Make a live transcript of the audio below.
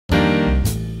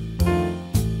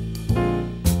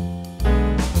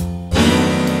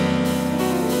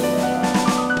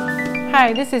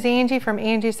Hi, this is Angie from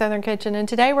Angie's Southern Kitchen, and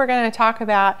today we're going to talk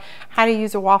about how to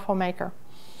use a waffle maker.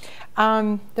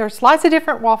 There's lots of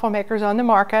different waffle makers on the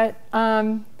market,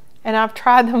 and I've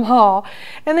tried them all,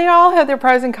 and they all have their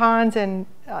pros and cons, and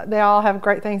they all have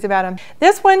great things about them.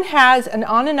 This one has an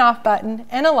on and off button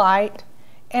and a light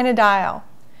and a dial,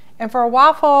 and for a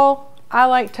waffle I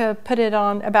like to put it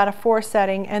on about a 4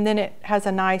 setting, and then it has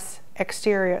a nice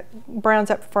exterior. It browns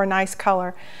up for a nice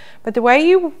color. But the way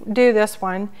you do this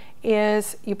one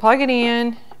is you plug it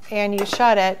in and you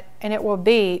shut it, and it will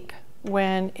beep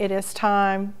when it is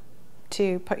time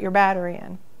to put your battery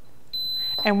in.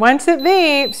 And once it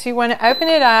beeps, you want to open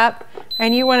it up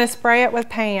and you want to spray it with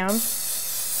Pam.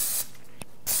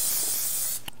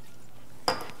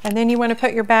 And then you want to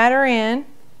put your batter in.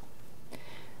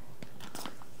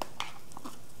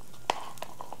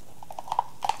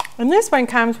 And this one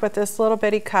comes with this little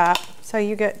bitty cup, so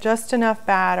you get just enough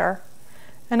batter.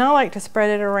 And I like to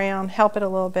spread it around, help it a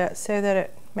little bit so that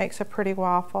it makes a pretty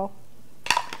waffle.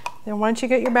 Then once you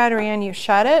get your batter in, you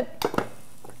shut it,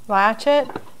 latch it,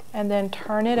 and then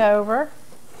turn it over.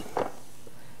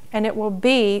 And it will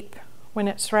beep when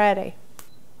it's ready.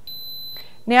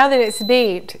 Now that it's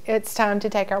beeped, it's time to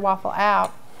take our waffle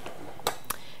out.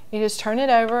 You just turn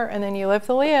it over and then you lift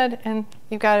the lid and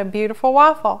you've got a beautiful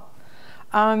waffle.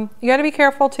 You got to be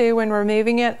careful too when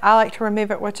removing it. I like to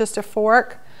remove it with just a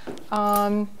fork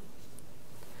so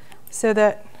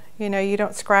that you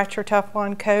don't scratch your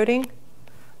Teflon coating.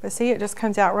 But see, it just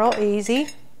comes out real easy,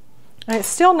 and it's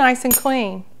still nice and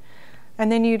clean. And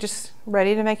then you just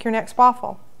ready to make your next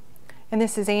waffle. And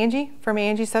this is Angie from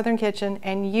Angie's Southern Kitchen,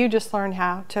 and you just learned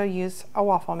how to use a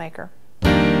waffle maker.